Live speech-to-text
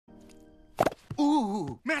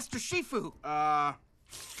Ooh, Master Shifu!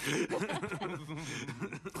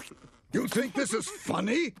 You think this is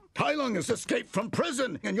funny? Tai Lung has escaped from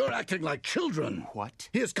prison, and you're acting like children. What?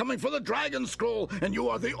 He is coming for the Dragon Scroll, and you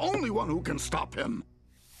are the only one who can stop him.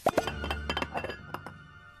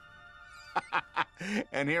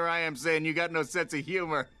 And here I am saying you got no sense of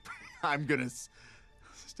humor. I'm gonna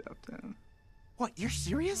step down. What, you're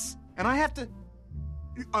serious? And I have to...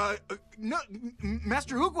 no,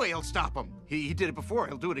 Master Oogway will stop him. He did it before,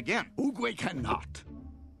 he'll do it again. Oogway cannot.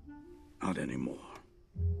 Not anymore.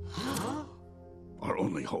 Our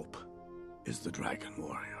only hope is the Dragon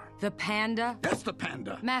Warrior. The panda? Yes, the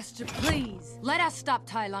panda. Master, please, let us stop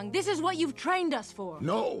Tai Lung. This is what you've trained us for.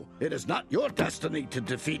 No, it is not your destiny to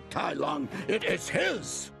defeat Tai Lung. It is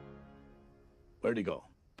his. Where'd he go?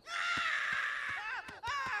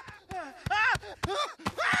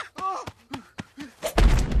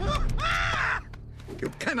 You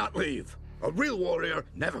cannot leave. A real warrior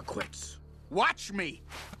never quits. Watch me!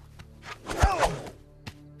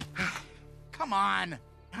 Come on.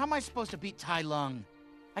 How am I supposed to beat Tai Lung?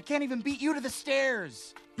 I can't even beat you to the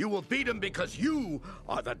stairs. You will beat him because you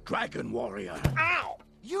are the Dragon Warrior. Ow!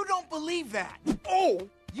 You don't believe that. Oh!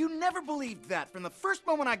 You never believed that. From the first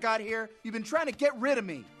moment I got here, you've been trying to get rid of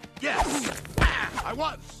me. Yes, I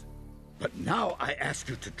was. But now I ask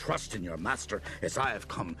you to trust in your master as I have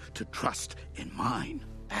come to trust in mine.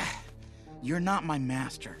 You're not my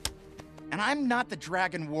master. And I'm not the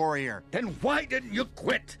Dragon Warrior. Then why didn't you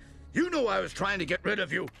quit? You knew I was trying to get rid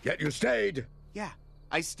of you, yet you stayed. Yeah,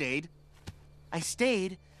 I stayed. I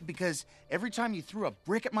stayed because every time you threw a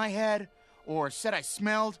brick at my head or said I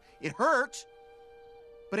smelled, it hurt.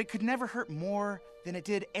 But it could never hurt more than it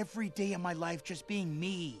did every day of my life just being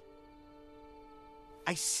me.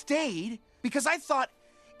 I stayed because I thought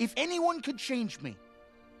if anyone could change me,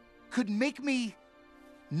 could make me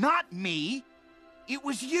not me, it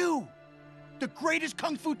was you. The greatest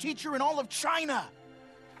kung fu teacher in all of China.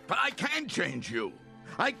 But I can change you.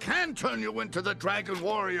 I can turn you into the Dragon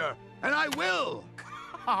Warrior, and I will.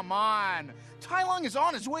 Come on. Tai Lung is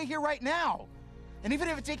on his way here right now. And even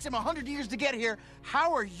if it takes him 100 years to get here,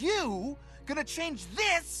 how are you gonna change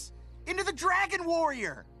this into the Dragon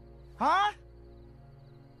Warrior? Huh?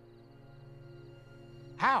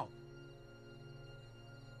 How?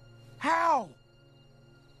 How?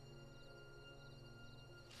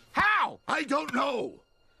 How? I don't know.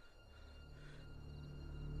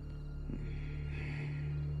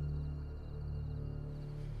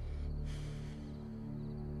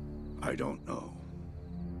 I don't know.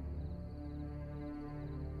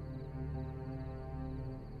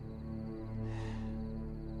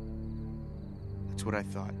 That's what I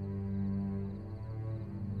thought.